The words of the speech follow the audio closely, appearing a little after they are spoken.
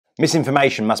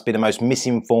Misinformation must be the most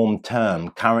misinformed term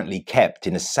currently kept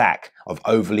in a sack of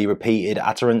overly repeated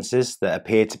utterances that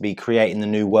appear to be creating the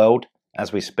new world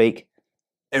as we speak.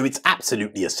 Oh, it's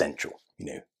absolutely essential,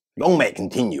 Long may it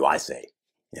continue, I say.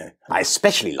 I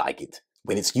especially like it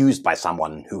when it's used by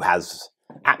someone who has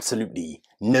absolutely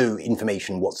no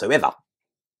information whatsoever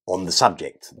on the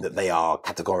subject that they are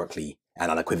categorically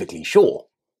and unequivocally sure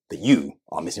that you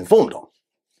are misinformed on.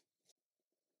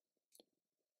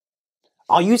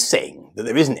 Are you saying that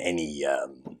there isn't any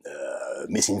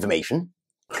misinformation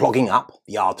clogging up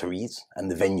the arteries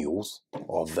and the venules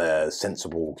of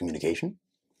sensible communication?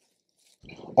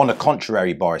 On the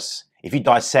contrary, Boris, if you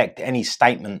dissect any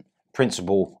statement,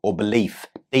 principle, or belief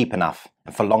deep enough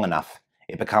and for long enough,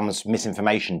 it becomes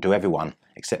misinformation to everyone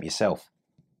except yourself.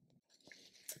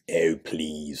 Oh,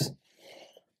 please.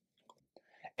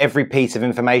 Every piece of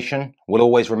information will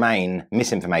always remain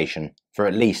misinformation for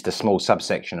at least a small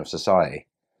subsection of society.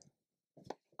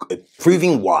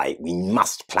 Proving why we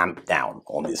must clamp down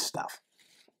on this stuff.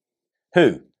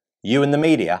 Who? You and the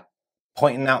media?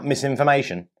 Pointing out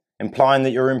misinformation? Implying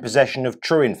that you're in possession of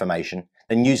true information,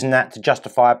 then using that to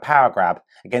justify a power grab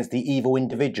against the evil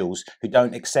individuals who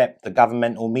don't accept the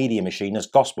governmental media machine as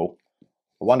gospel?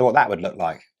 I wonder what that would look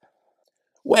like.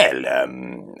 Well,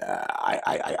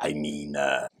 I mean...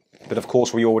 But of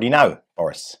course we already know,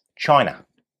 Boris. China.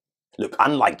 Look,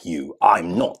 unlike you,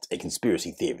 I'm not a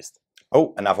conspiracy theorist.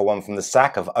 Oh, another one from the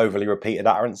sack of overly repeated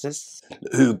utterances.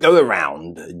 Who go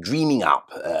around dreaming up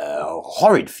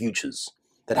horrid futures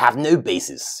that have no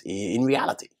basis in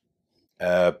reality.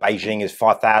 Beijing is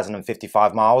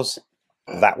 5,055 miles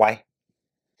that way.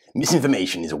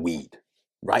 Misinformation is a weed,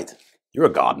 right? You're a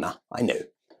gardener, I know.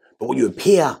 But what you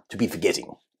appear to be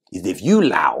forgetting is that if you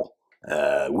allow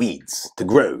weeds to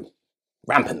grow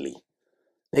rampantly,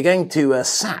 they're going to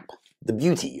sap the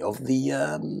beauty of the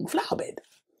flower bed.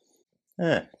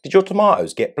 Did your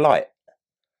tomatoes get blight?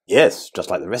 Yes,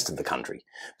 just like the rest of the country.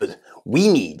 But we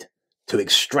need to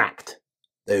extract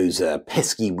those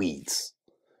pesky weeds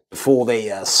before they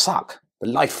suck the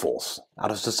life force out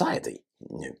of society.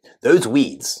 Those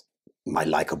weeds, my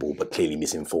likeable but clearly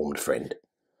misinformed friend,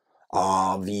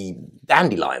 are the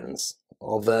dandelions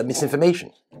of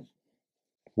misinformation.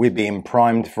 We're being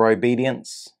primed for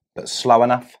obedience, but slow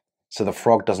enough so the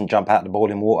frog doesn't jump out of the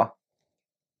boiling water.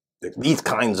 These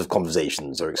kinds of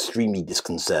conversations are extremely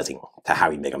disconcerting to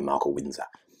Harry Meghan Markle Windsor,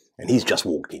 and he's just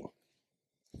walked in.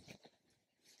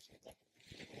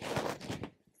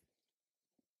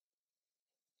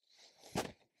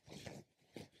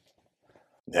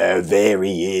 Oh, there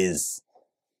he is.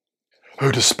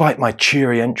 Oh, despite my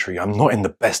cheery entry, I'm not in the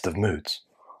best of moods.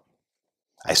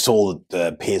 I saw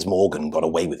that Piers Morgan got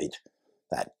away with it.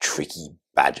 That tricky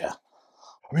badger.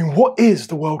 I mean, what is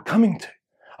the world coming to?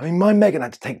 I mean, my Meghan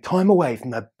had to take time away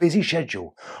from her busy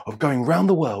schedule of going round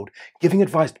the world, giving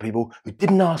advice to people who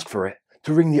didn't ask for it,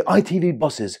 to ring the ITV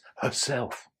bosses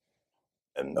herself.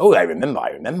 Oh, I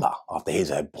remember. After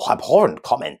his abhorrent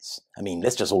comments. I mean,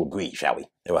 let's just all agree, shall we?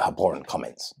 They were abhorrent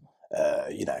comments.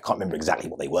 I can't remember exactly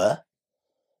what they were.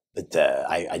 But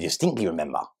I distinctly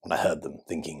remember when I heard them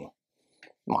thinking,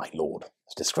 my lord,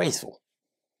 it's disgraceful.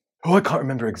 Oh, I can't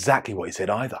remember exactly what he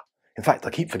said either. In fact, I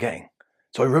keep forgetting.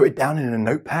 So I wrote it down in a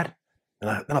notepad,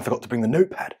 and then I forgot to bring the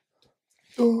notepad.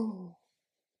 Oh,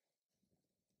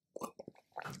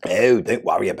 don't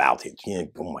worry about it.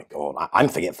 Oh my God, I'm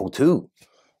forgetful too.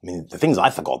 I mean, the things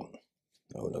I've forgotten.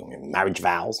 Marriage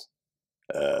vows,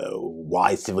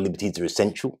 why civil liberties are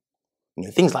essential,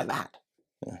 things like that.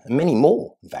 And many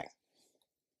more, in fact.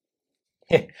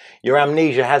 Your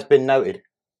amnesia has been noted.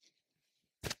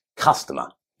 Customer.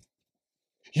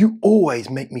 You always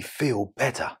make me feel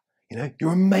better.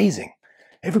 You're amazing.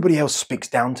 Everybody else speaks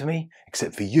down to me,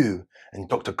 except for you and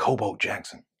Dr. Cobalt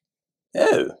Jackson.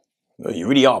 Oh, well, you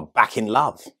really are back in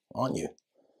love, aren't you?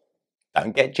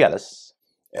 Don't get jealous.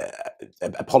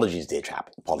 Apologies, dear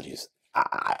chap. Apologies.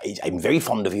 I'm very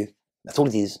fond of you. That's all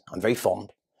it is. I'm very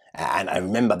fond. And I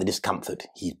remember the discomfort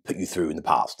he put you through in the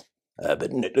past.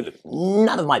 But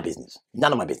none of my business.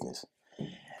 None of my business.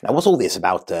 Now, what's all this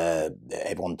about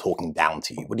everyone talking down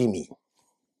to you? What do you mean?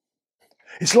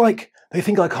 It's like they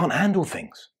think I can't handle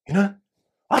things,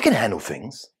 I can handle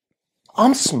things.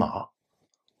 I'm smart.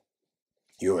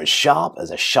 You're as sharp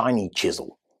as a shiny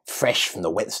chisel, fresh from the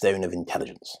whetstone of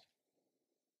intelligence.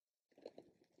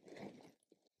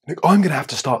 Look, I'm going to have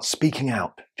to start speaking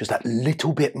out just that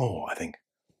little bit more, I think.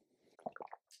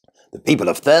 The people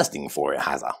are thirsting for it,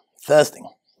 Hazza. Thirsting.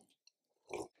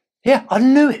 Yeah, I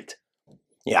knew it.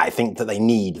 Yeah, I think that they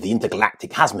need the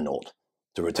intergalactic Hasmonaut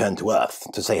to return to Earth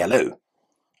to say hello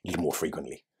a little more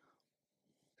frequently.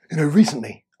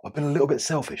 Recently, I've been a little bit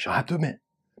selfish, I have to admit.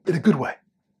 But in a good way.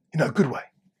 A good way.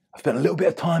 I've spent a little bit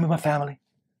of time with my family,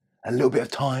 and a little bit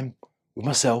of time with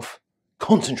myself,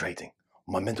 concentrating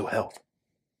on my mental health.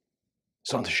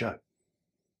 Starting to show.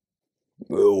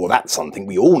 Well, that's something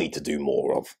we all need to do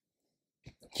more of.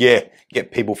 Yeah,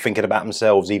 get people thinking about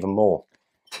themselves even more.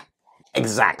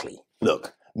 Exactly.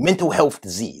 Look, mental health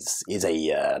disease is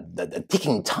a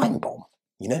ticking time bomb,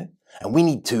 and we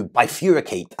need to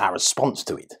bifurcate our response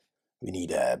to it. We need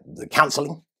the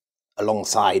counselling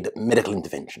alongside medical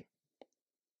intervention.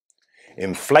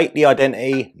 Inflate the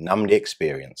identity, numb the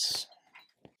experience.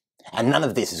 And none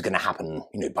of this is going to happen,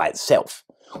 by itself.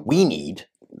 We need,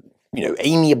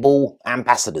 amiable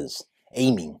ambassadors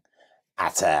aiming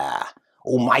at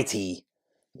almighty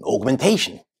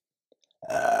augmentation,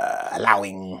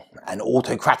 allowing an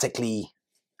autocratically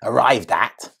arrived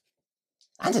at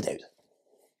antidote.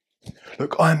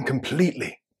 Look, I'm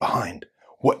completely behind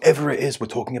whatever it is we're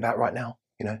talking about right now,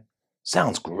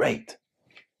 Sounds great.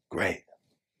 Great.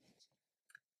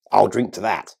 I'll drink to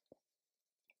that.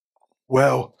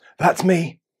 Well, that's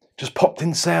me. Just popped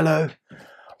in to say hello.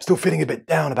 I'm still feeling a bit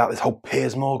down about this whole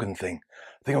Piers Morgan thing.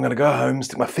 I think I'm going to go home,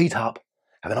 stick my feet up,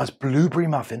 have a nice blueberry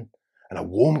muffin and a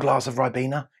warm glass of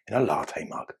Ribena in a latte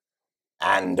mug.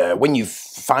 And when you've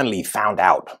finally found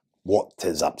out what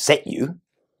has upset you,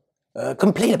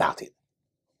 complain about it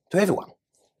to everyone.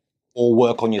 Or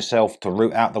work on yourself to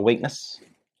root out the weakness.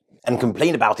 And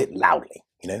complain about it loudly,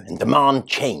 and demand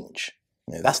change.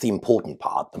 That's the important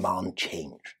part, demand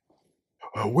change.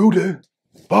 Will do.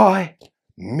 Bye.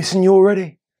 Missing you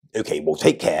already. Okay, well,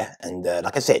 take care, and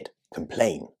like I said,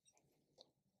 complain.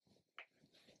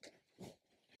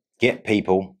 Get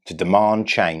people to demand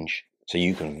change so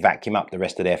you can vacuum up the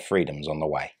rest of their freedoms on the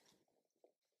way.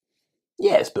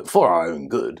 Yes, but for our own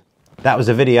good. That was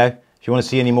a video. If you want to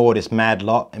see any more of this mad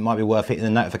lot, it might be worth hitting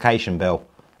the notification bell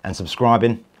and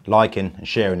subscribing, liking and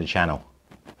sharing the channel.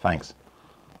 Thanks.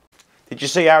 Did you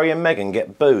see Harry and Meghan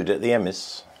get booed at the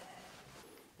Emmys?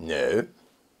 No.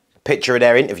 A picture of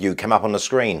their interview came up on the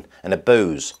screen and the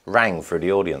boos rang through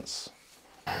the audience.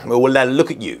 Well, now look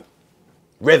at you,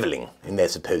 revelling in their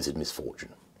supposed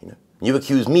misfortune. You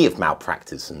accuse me of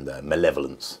malpractice and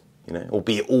malevolence,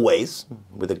 albeit always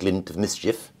with a glint of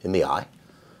mischief in the eye.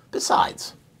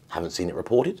 Besides, haven't seen it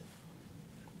reported.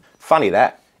 Funny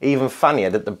that. Even funnier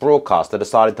that the broadcaster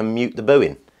decided to mute the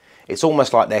booing. It's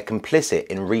almost like they're complicit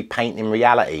in repainting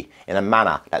reality in a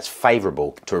manner that's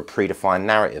favourable to a predefined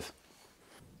narrative.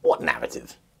 What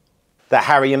narrative? That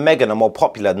Harry and Meghan are more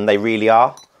popular than they really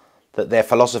are. That their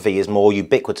philosophy is more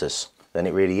ubiquitous than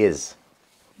it really is.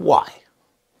 Why?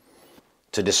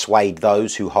 To dissuade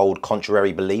those who hold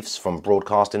contrary beliefs from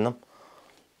broadcasting them.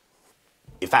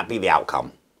 If that be the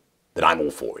outcome, then I'm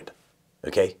all for it.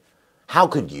 Okay? How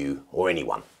could you, or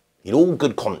anyone, in all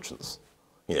good conscience,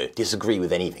 disagree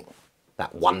with anything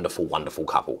that wonderful, wonderful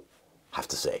couple have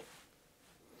to say?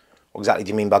 What exactly do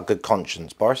you mean by good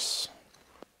conscience, Boris?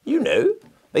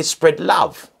 They spread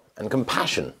love and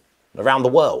compassion around the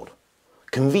world,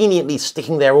 conveniently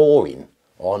sticking their oar in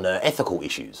on ethical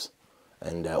issues,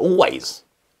 and always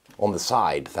on the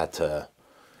side that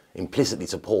implicitly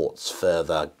supports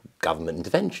further government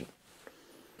intervention.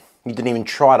 You didn't even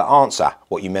try to answer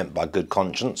what you meant by good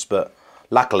conscience, but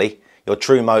luckily your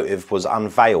true motive was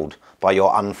unveiled by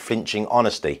your unflinching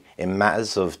honesty in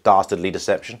matters of dastardly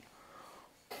deception.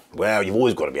 Well, you've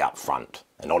always got to be upfront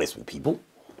and honest with people.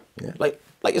 Like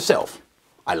yourself.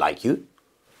 I like you.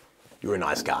 You're a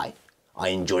nice guy. I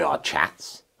enjoy our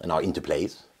chats and our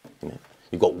interplays.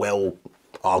 You've got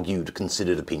well-argued,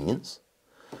 considered opinions.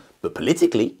 But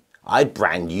politically, I'd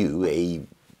brand you a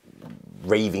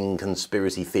raving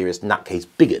conspiracy theorist nutcase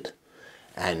bigot.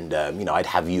 And, I'd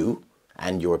have you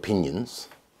and your opinions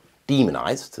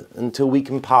demonized until we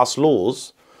can pass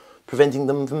laws preventing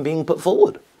them from being put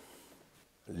forward.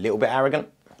 A little bit arrogant?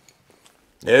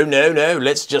 No.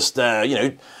 Let's just,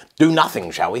 do nothing,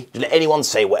 shall we? Just let anyone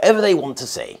say whatever they want to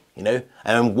say,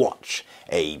 and watch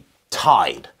a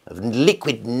tide of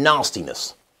liquid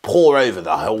nastiness pour over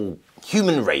the whole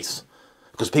human race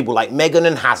because people like Meghan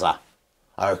and Hazza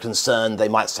are concerned they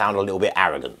might sound a little bit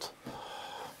arrogant.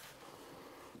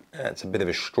 That's a bit of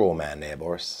a straw man there,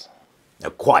 Boris. Now,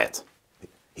 quiet.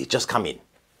 He's just come in.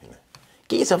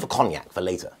 Get yourself a cognac for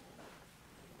later.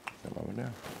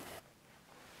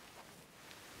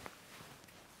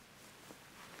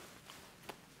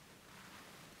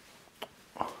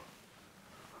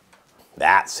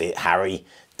 That's it, Harry.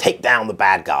 Take down the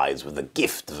bad guys with the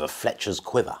gift of a Fletcher's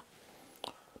quiver.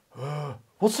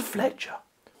 What's a Fletcher?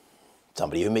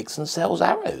 Somebody who makes and sells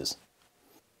arrows.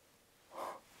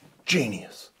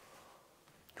 Genius.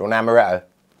 Do you want an amaretto?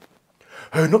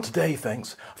 Oh, not today,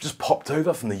 thanks. I've just popped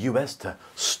over from the US to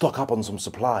stock up on some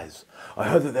supplies. I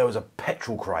heard that there was a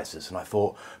petrol crisis and I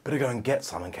thought, better go and get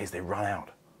some in case they run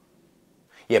out.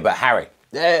 Yeah, but Harry,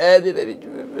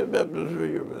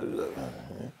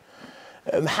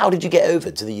 how did you get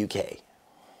over to the UK?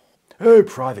 Oh,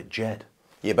 private jet.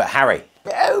 yeah, but Harry,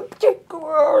 Oh,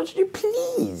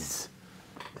 please.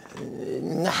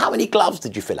 How many gloves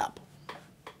did you fill up?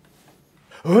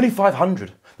 Only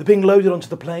 500. They're being loaded onto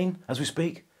the plane as we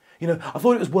speak. You know, I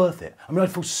thought it was worth it. I mean,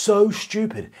 I'd feel so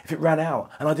stupid if it ran out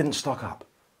and I didn't stock up.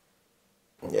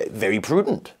 Very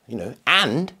prudent, you know,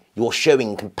 and you're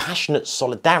showing compassionate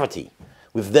solidarity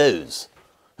with those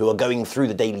who are going through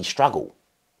the daily struggle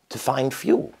to find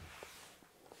fuel.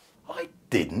 I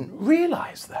didn't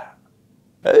realise that.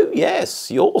 Oh yes,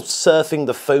 your surfing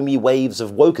the foamy waves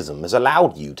of wokeism has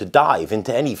allowed you to dive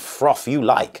into any froth you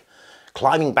like,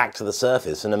 climbing back to the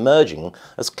surface and emerging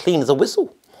as clean as a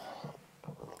whistle.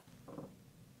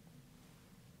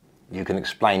 you can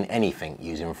explain anything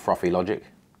using frothy logic.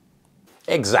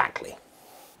 Exactly.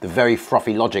 The very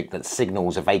frothy logic that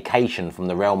signals a vacation from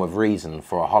the realm of reason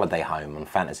for a holiday home on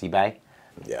Fantasy Bay.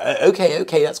 Yeah,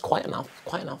 okay, that's quite enough,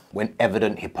 quite enough. When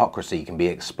evident hypocrisy can be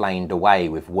explained away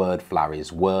with word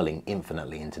flurries whirling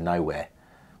infinitely into nowhere.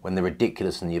 When the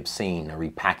ridiculous and the obscene are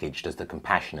repackaged as the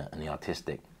compassionate and the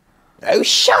artistic. Oh,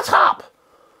 shut up!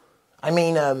 I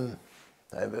mean,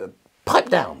 pipe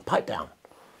down, pipe down.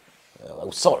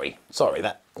 Oh, sorry,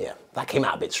 that came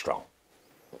out a bit strong.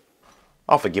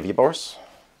 I'll forgive you, Boris.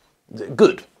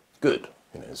 Good. You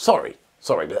know, sorry,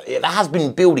 but that has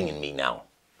been building in me now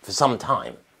for some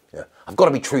time. Yeah, I've got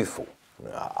to be truthful.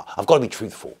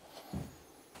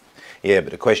 Yeah,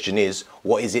 but the question is,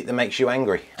 what is it that makes you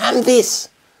angry? And this.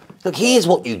 Look, here's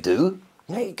what you do.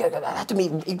 You know, that to me,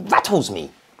 it rattles me.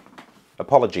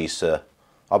 Apologies, sir.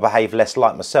 I'll behave less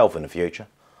like myself in the future.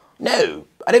 No,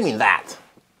 I don't mean that.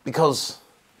 Because,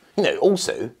 you know,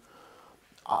 also,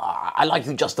 I like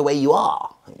you just the way you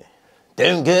are.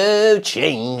 Don't go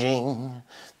changing,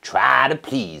 try to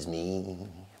please me.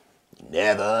 You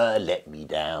never let me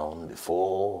down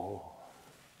before.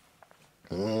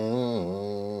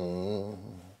 Do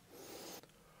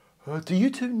you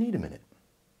two need a minute?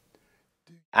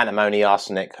 Antimony,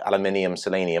 arsenic, aluminium,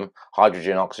 selenium,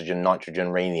 hydrogen, oxygen,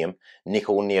 nitrogen, rhenium,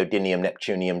 nickel, neodymium,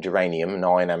 neptunium, geranium,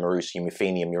 iron, americium,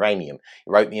 ruthenium, uranium,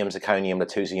 europium, zirconium,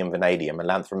 lutetium, vanadium,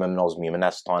 elanthropum, osmium, and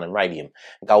acetine, and radium,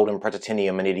 golden,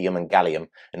 protactinium, iridium, and gallium,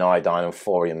 and iodine, and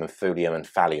thorium, and thulium, and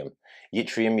thallium,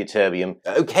 yttrium, ytterbium.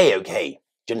 Okay,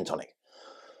 gin and tonic.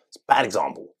 It's a bad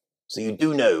example. So you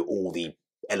do know all the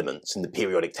elements in the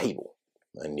periodic table,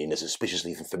 and in a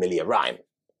suspiciously familiar rhyme.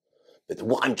 But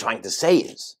what I'm trying to say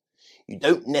is, you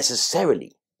don't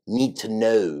necessarily need to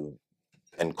know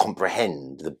and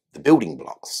comprehend the building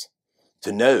blocks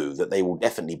to know that they will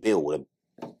definitely build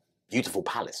a beautiful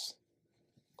palace.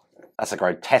 That's a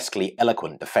grotesquely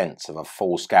eloquent defence of a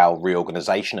full-scale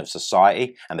reorganisation of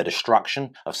society and the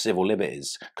destruction of civil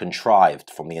liberties contrived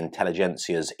from the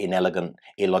intelligentsia's inelegant,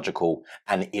 illogical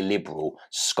and illiberal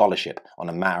scholarship on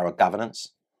a matter of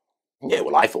governance. Yeah,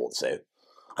 well, I thought so.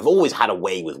 I've always had a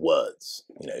way with words,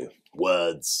 you know,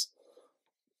 words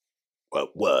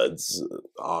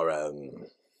are,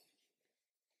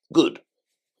 good.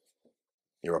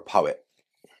 You're a poet.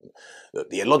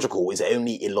 The illogical is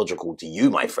only illogical to you,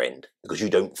 my friend, because you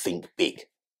don't think big.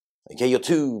 Okay, you're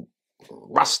too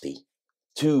rusty,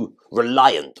 too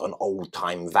reliant on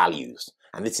old-time values,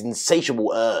 and this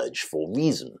insatiable urge for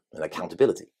reason and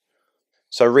accountability.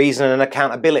 So reason and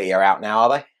accountability are out now, are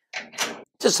they?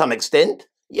 To some extent,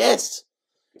 yes.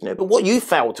 You know, but what you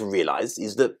fail to realise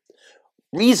is that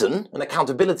reason and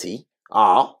accountability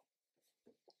are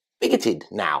bigoted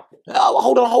now. Oh,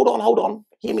 hold on.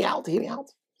 Hear me out.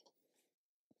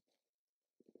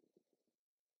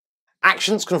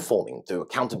 Actions conforming to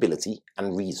accountability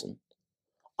and reason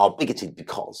are bigoted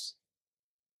because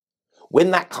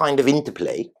when that kind of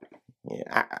interplay,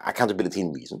 accountability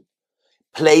and reason,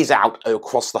 plays out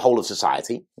across the whole of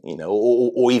society, you know,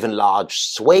 or even large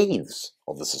swathes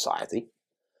of the society,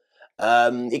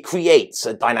 it creates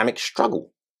a dynamic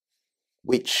struggle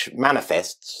which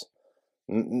manifests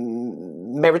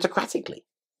meritocratically.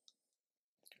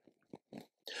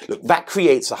 Look, that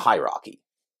creates a hierarchy,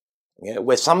 you know,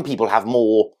 where some people have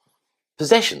more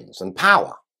possessions and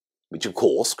power, which of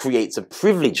course creates a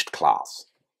privileged class.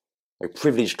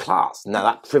 Now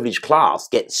that privileged class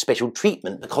gets special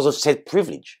treatment because of said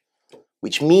privilege,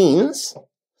 which means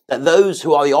that those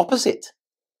who are the opposite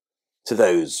to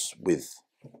those with,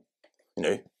 you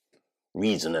know,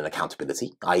 reason and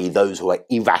accountability, i.e. those who are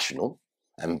irrational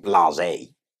and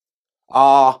blasé,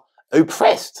 are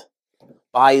oppressed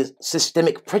by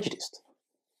systemic prejudice.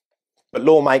 But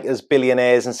lawmakers,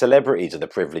 billionaires and celebrities are the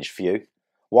privileged few.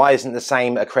 Why isn't the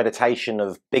same accreditation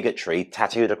of bigotry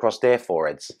tattooed across their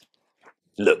foreheads?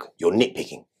 Look, you're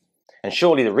nitpicking. And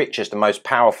surely the richest and most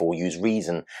powerful use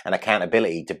reason and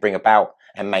accountability to bring about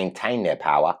and maintain their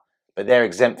power, but they're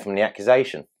exempt from the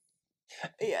accusation.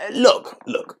 Look.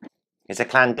 It's a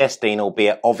clandestine,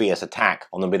 albeit obvious, attack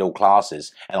on the middle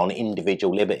classes and on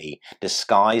individual liberty,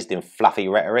 disguised in fluffy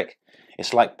rhetoric.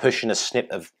 It's like pushing a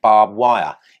snip of barbed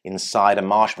wire inside a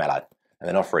marshmallow and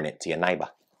then offering it to your neighbour.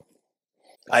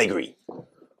 I agree.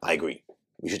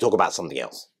 We should talk about something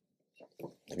else.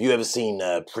 Have you ever seen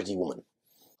Pretty Woman?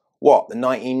 What, the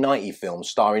 1990 film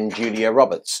starring Julia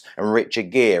Roberts and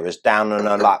Richard Gere as down on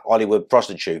a luck Hollywood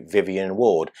prostitute Vivian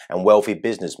Ward and wealthy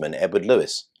businessman Edward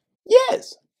Lewis?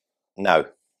 Yes. No.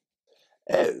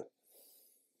 Oh,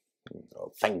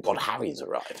 thank God Harry's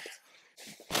arrived.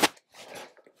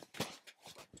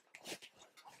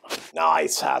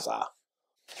 Nice, Hazza.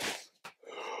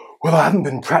 Well, I haven't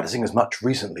been practicing as much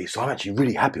recently, so I'm actually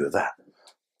really happy with that.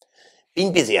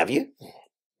 Been busy, have you?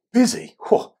 Busy?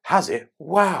 Oh, has it?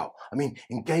 Wow. I mean,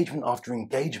 engagement after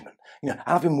engagement. And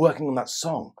I've been working on that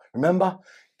song. Remember?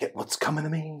 Get what's coming to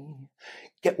me.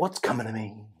 Get what's coming to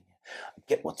me.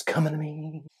 Get what's coming to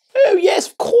me. Oh, yes,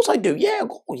 of course I do. Yeah,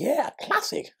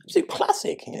 classic. Absolute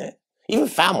classic. Yeah. Even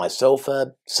found myself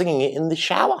singing it in the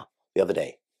shower the other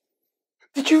day.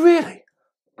 Did you really?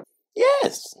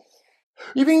 Yes.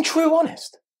 You being true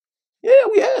honest? Yeah,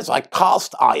 yes, I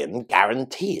cast iron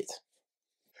guarantee it.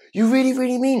 You really,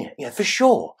 really mean it? Yeah, for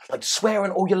sure. Like swear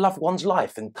on all your loved one's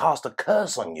life and cast a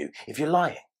curse on you if you're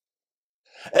lying.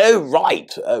 Oh,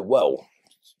 right. Well,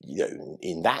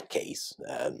 in that case,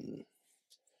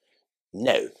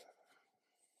 no.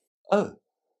 Oh.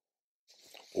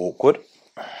 Awkward.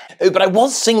 Oh, but I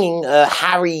was singing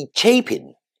Harry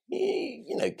Chapin.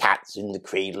 Cats in the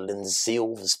cradle and the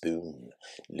silver spoon.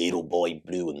 Little boy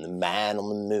blue and the man on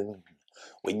the moon.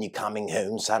 When you're coming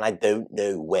home, son, I don't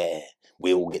know where.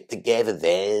 We'll get together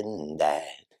then, Dad.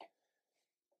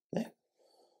 No.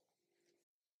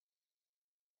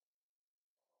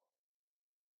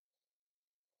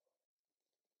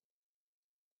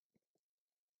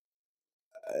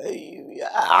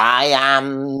 I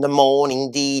am the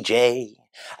morning DJ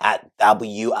at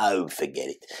WO. Forget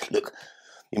it. Look,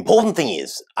 the important thing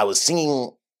is I was singing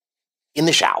in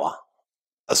the shower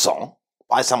a song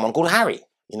by someone called Harry.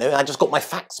 I just got my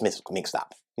facts mixed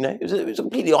up. It was a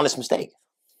completely honest mistake.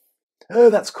 Oh,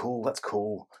 that's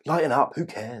cool. Lighten up, who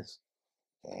cares?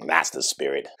 That's the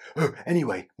spirit. Oh,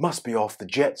 anyway, must be off, the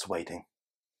jet's waiting.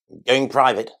 Going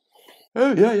private?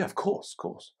 Oh, yeah, of course.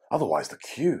 Otherwise the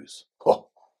queues. Oh.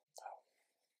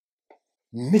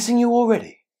 Missing you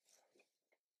already?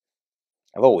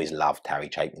 I've always loved Harry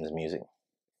Chapin's music.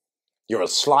 You're a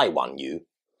sly one, you.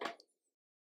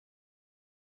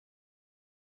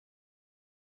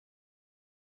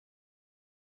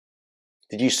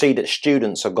 Did you see that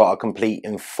students have got to complete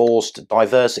enforced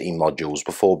diversity modules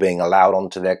before being allowed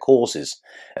onto their courses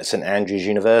at St Andrews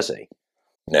University?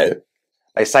 No.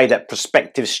 They say that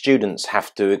prospective students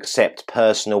have to accept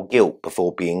personal guilt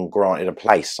before being granted a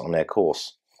place on their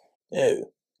course.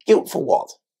 Oh, guilt for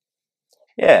what?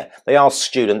 Yeah, they ask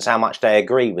students how much they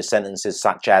agree with sentences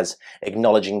such as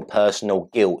acknowledging personal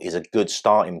guilt is a good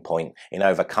starting point in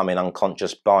overcoming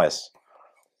unconscious bias.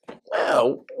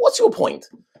 Well, what's your point?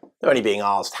 They're only being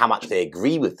asked how much they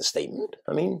agree with the statement.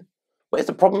 I mean, where's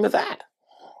the problem with that?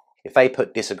 If they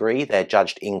put disagree, they're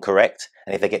judged incorrect,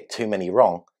 and if they get too many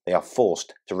wrong, they are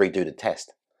forced to redo the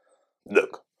test.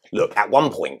 Look, at one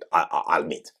point, I'll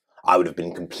admit, I would have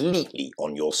been completely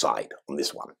on your side on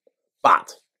this one.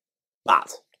 But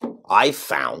I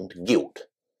found guilt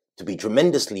to be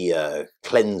tremendously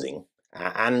cleansing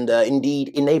and indeed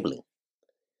enabling.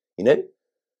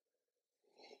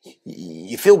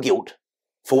 You feel guilt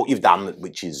for what you've done,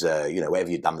 which is,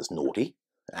 whatever you've done that's naughty,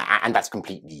 and that's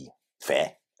completely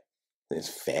fair. It's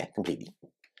fair, completely.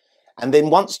 And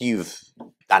then once you've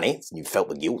done it, and you've felt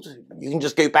the guilt, you can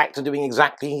just go back to doing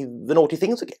exactly the naughty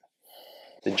things again.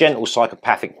 The gentle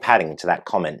psychopathic padding to that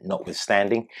comment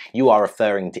notwithstanding, you are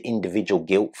referring to individual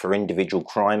guilt for individual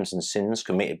crimes and sins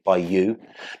committed by you,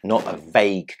 not a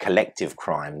vague collective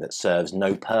crime that serves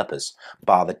no purpose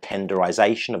bar the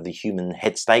tenderization of the human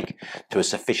headstake to a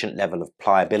sufficient level of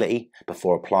pliability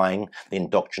before applying the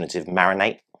indoctrinative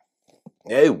marinade.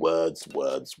 Oh, words.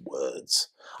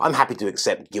 I'm happy to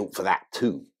accept guilt for that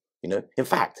too, In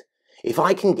fact, if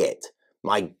I can get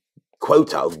my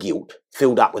quota of guilt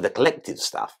filled up with the collective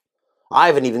stuff, I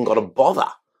haven't even got to bother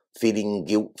feeling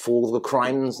guilt for the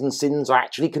crimes and sins I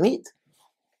actually commit.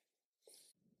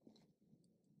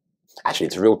 Actually,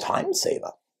 it's a real time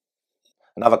saver.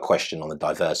 Another question on the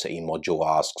diversity module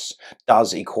asks,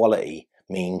 does equality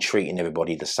mean treating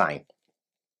everybody the same?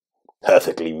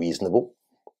 Perfectly reasonable.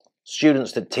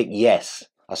 Students that tick yes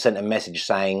are sent a message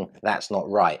saying that's not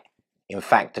right. In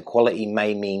fact, equality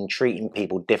may mean treating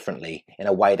people differently in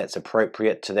a way that's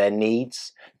appropriate to their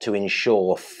needs to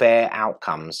ensure fair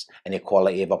outcomes and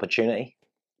equality of opportunity.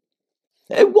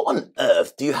 Oh, what on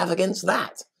earth do you have against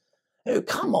that? Oh,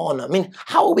 come on. I mean,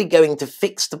 how are we going to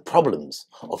fix the problems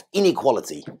of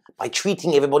inequality by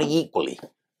treating everybody equally?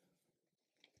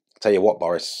 Tell you what,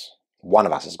 Boris, one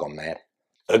of us has gone mad.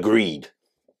 Agreed.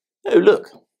 Oh, look,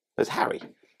 there's Harry.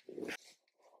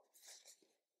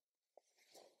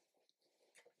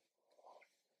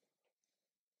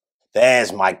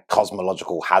 There's my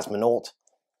cosmological hasmonaut.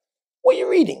 What are you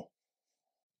reading?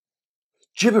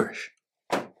 Gibberish.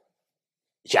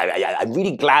 Yeah, I'm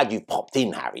really glad you've popped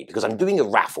in, Harry, because I'm doing a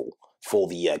raffle for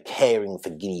the Caring for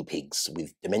Guinea Pigs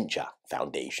with Dementia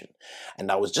Foundation. And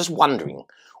I was just wondering,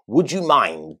 would you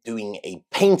mind doing a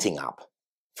painting up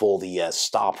for the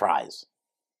star prize?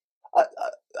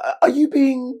 Are you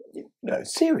being,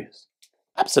 serious?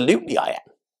 Absolutely I am.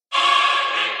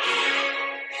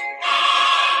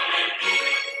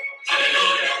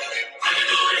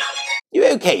 You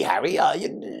okay, Harry? You're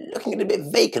looking a little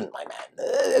bit vacant, my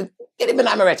man. Get him an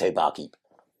amaretto, barkeep.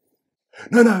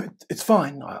 No, it's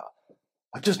fine.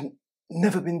 I've just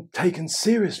never been taken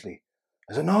seriously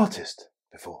as an artist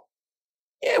before.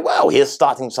 Yeah, well, here's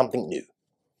starting something new.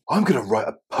 I'm going to write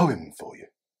a poem for you.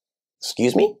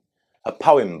 Excuse me? A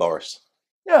poem, Boris.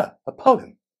 Yeah, a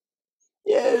poem.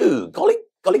 Yo, golly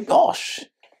gosh.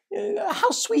 How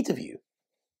sweet of you.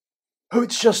 Oh,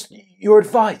 it's just your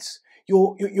advice,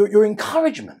 your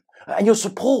encouragement, and your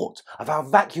support of our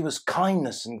vacuous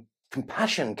kindness and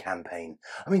compassion campaign.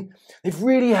 I mean, they've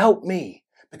really helped me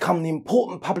become the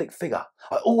important public figure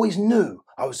I always knew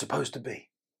I was supposed to be.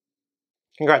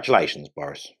 Congratulations,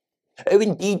 Boris. Oh,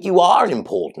 indeed, you are an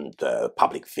important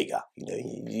public figure.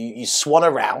 You swan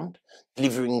around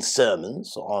delivering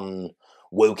sermons on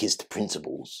wokest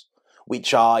principles,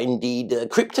 which are indeed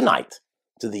kryptonite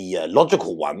to the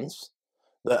logical ones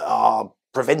that are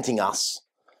preventing us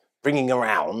bringing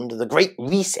around the great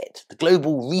reset, the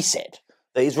global reset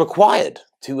that is required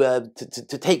to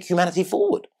take humanity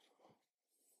forward.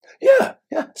 Yeah,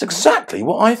 it's exactly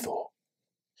what I thought.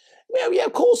 Well, yeah,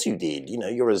 of course you did.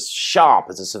 You're as sharp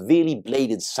as a severely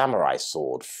bladed samurai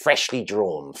sword, freshly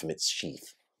drawn from its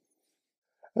sheath.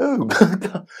 Oh,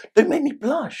 don't make me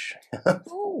blush.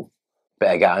 Ooh.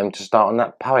 Better get home to start on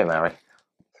that poem, Harry.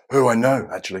 Oh, I know,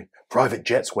 actually. Private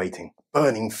jets waiting,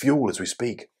 burning fuel as we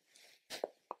speak.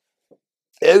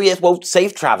 Oh, yes, well,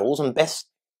 safe travels and best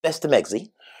to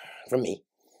Megsy, from me.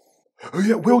 Oh,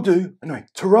 yeah, will do. Anyway,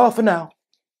 ta-ra for now.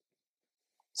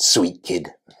 Sweet kid.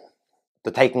 The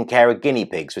Taking Care of Guinea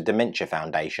Pigs with Dementia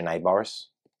Foundation, eh, Boris?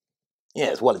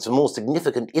 Yes, well, it's a more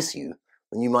significant issue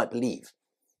than you might believe.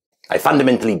 I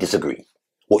fundamentally disagree.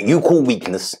 What you call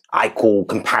weakness, I call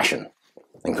compassion.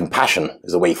 And compassion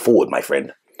is the way forward, my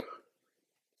friend.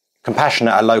 Compassion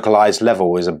at a localised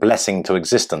level is a blessing to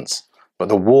existence, but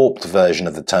the warped version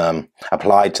of the term,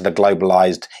 applied to the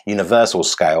globalised universal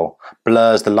scale,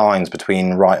 blurs the lines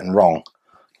between right and wrong,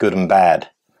 good and bad,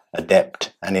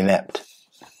 adept and inept.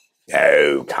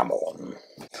 Oh, come on.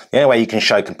 The only way you can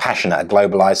show compassion at a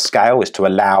globalised scale is to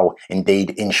allow,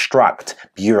 indeed instruct,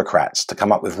 bureaucrats to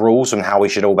come up with rules on how we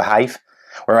should all behave.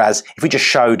 Whereas if we just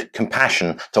showed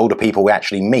compassion to all the people we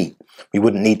actually meet, we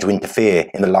wouldn't need to interfere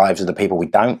in the lives of the people we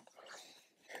don't.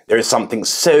 There is something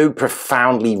so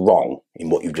profoundly wrong in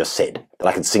what you just said that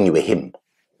I could sing you a hymn.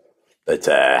 But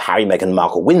Harry, Meghan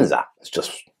Markle Windsor has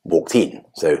just walked in,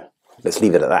 so let's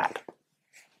leave it at that.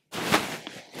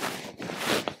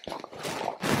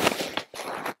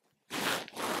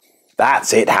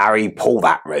 That's it, Harry. Pull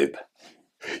that rope.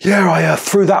 Yeah, I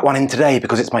threw that one in today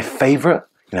because it's my favourite.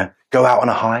 Go out on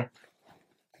a high.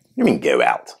 You mean go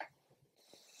out?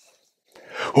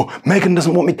 Well, Meghan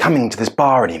doesn't want me coming to this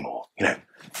bar anymore,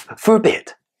 for a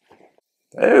bit.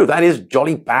 Oh, that is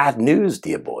jolly bad news,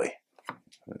 dear boy.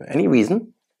 Any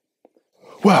reason?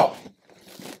 Well,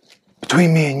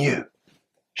 between me and you,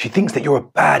 she thinks that you're a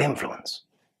bad influence.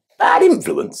 Bad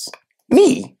influence?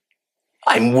 Me?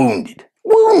 I'm wounded.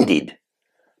 Wounded!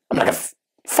 I'm like a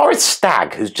forest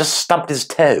stag who's just stubbed his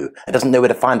toe and doesn't know where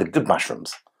to find the good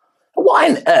mushrooms. Why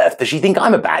on earth does she think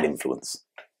I'm a bad influence?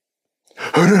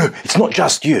 Oh, no, it's not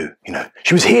just you,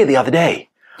 She was here the other day.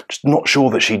 Just not sure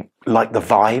that she liked the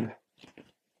vibe.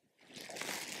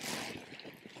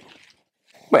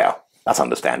 Well, that's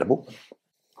understandable.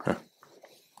 Huh.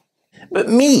 But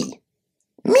me?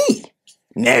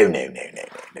 No.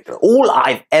 All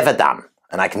I've ever done,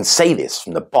 and I can say this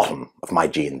from the bottom of my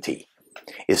G&T,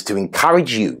 is to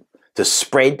encourage you to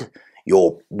spread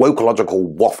your wokological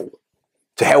waffle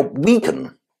to help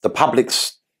weaken the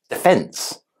public's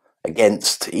defence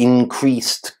against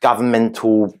increased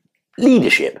governmental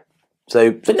leadership.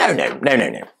 So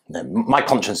no. My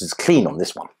conscience is clean on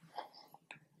this one.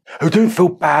 Oh, don't feel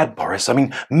bad, Boris. I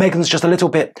mean, Megan's just a little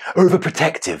bit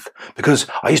overprotective because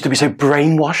I used to be so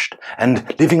brainwashed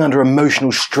and living under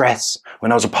emotional stress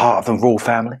when I was a part of the royal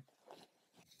family.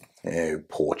 Oh,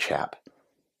 poor chap.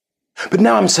 But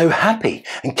now I'm so happy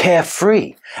and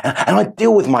carefree, and I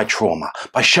deal with my trauma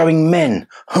by showing men,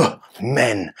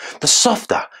 the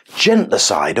softer, gentler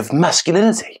side of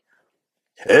masculinity.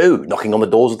 Oh, knocking on the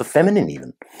doors of the feminine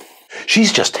even.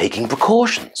 She's just taking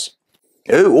precautions.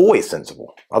 Oh, always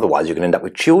sensible. Otherwise you're going to end up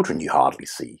with children you hardly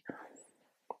see.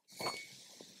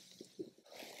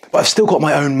 But I've still got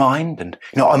my own mind, and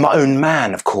I'm my own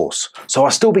man, of course. So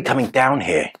I'll still be coming down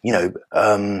here,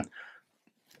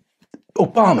 Oh,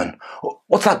 barman,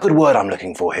 what's that good word I'm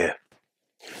looking for here?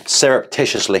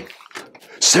 Surreptitiously.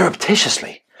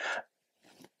 Surreptitiously?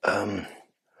 What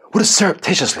does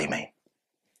surreptitiously mean?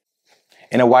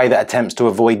 In a way that attempts to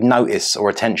avoid notice or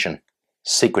attention,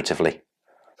 secretively.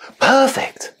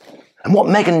 Perfect! And what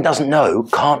Megan doesn't know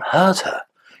can't hurt her.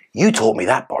 You taught me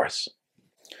that, Boris.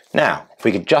 Now, if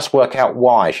we could just work out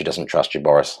why she doesn't trust you,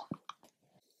 Boris.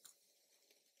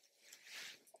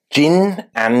 Gin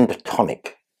and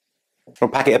tonic. A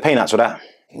packet of peanuts with that?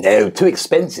 No, too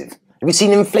expensive. Have you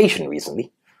seen inflation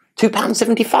recently?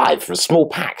 £2.75 for a small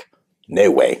pack.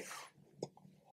 No way.